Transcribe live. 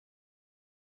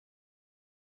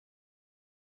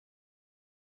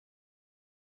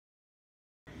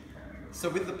So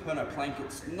with the Perno plank,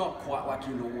 it's not quite like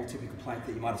your normal typical plank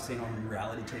that you might have seen on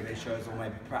reality TV shows, or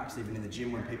maybe perhaps even in the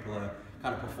gym when people are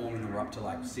kind of performing them up to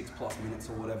like 6+ minutes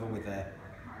or whatever with their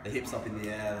hips up in the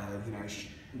air, you know,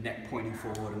 neck pointing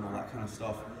forward and all that kind of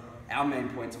stuff. Our main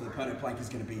points for the Perno plank is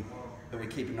going to be that we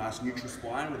keep a nice neutral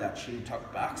spine with our chin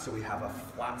tucked back, so we have a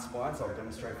flat spine, so I'll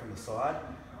demonstrate from the side.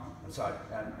 And so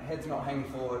head's not hanging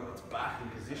forward, it's back in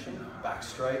position, back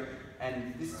straight.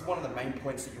 And this is one of the main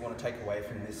points that you want to take away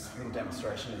from this little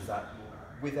demonstration, is that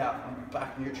with our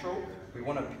back neutral, we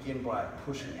want to begin by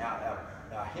pushing out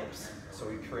our hips, so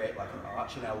we create like an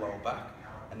arch in our lower back,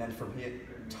 and then from here,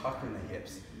 tucking the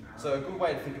hips. So a good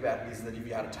way to think about it is that if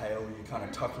you had a tail, you're kind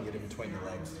of tucking it in between your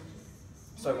legs.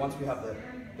 So once we have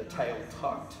the tail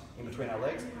tucked in between our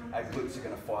legs, our glutes are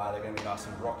going to fire, they're going to be nice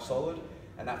and rock solid,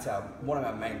 and that's one of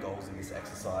our main goals in this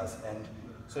exercise. And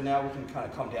so now we can kind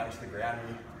of come down to the ground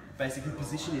and basically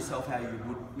position yourself how you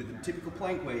would with a typical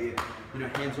plank, where you know,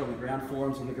 hands are on the ground,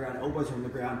 forearms on the ground, elbows are on the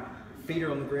ground, feet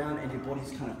are on the ground, and your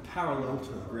body's kind of parallel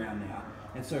to the ground now.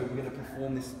 And so we're going to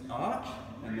perform this arch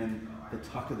and then the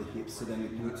tuck of the hips, so then the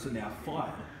glutes are now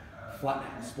fired. Flatten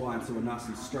out the spine so we're nice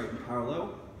and straight and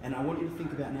parallel. And I want you to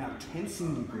think about now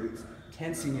tensing your glutes,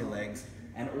 tensing your legs,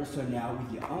 and also now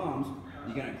with your arms,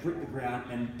 you're going to grip the ground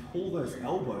and pull those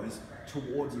elbows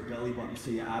towards your belly button so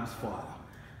your abs fire.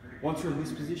 Once you're in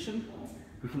this position,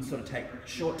 we can sort of take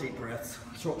short breaths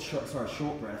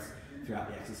throughout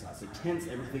the exercise. So tense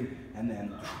everything and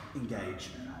then engage.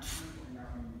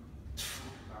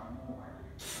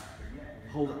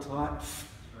 Hold it tight.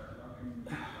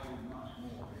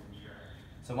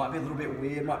 So it might be a little bit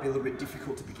weird, might be a little bit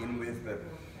difficult to begin with, but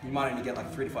you might only get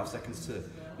like 3 to 5 seconds to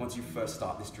once you first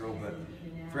start this drill, but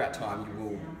throughout time you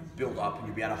will build up and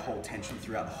you'll be able to hold tension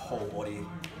throughout the whole body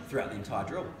throughout the entire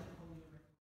drill.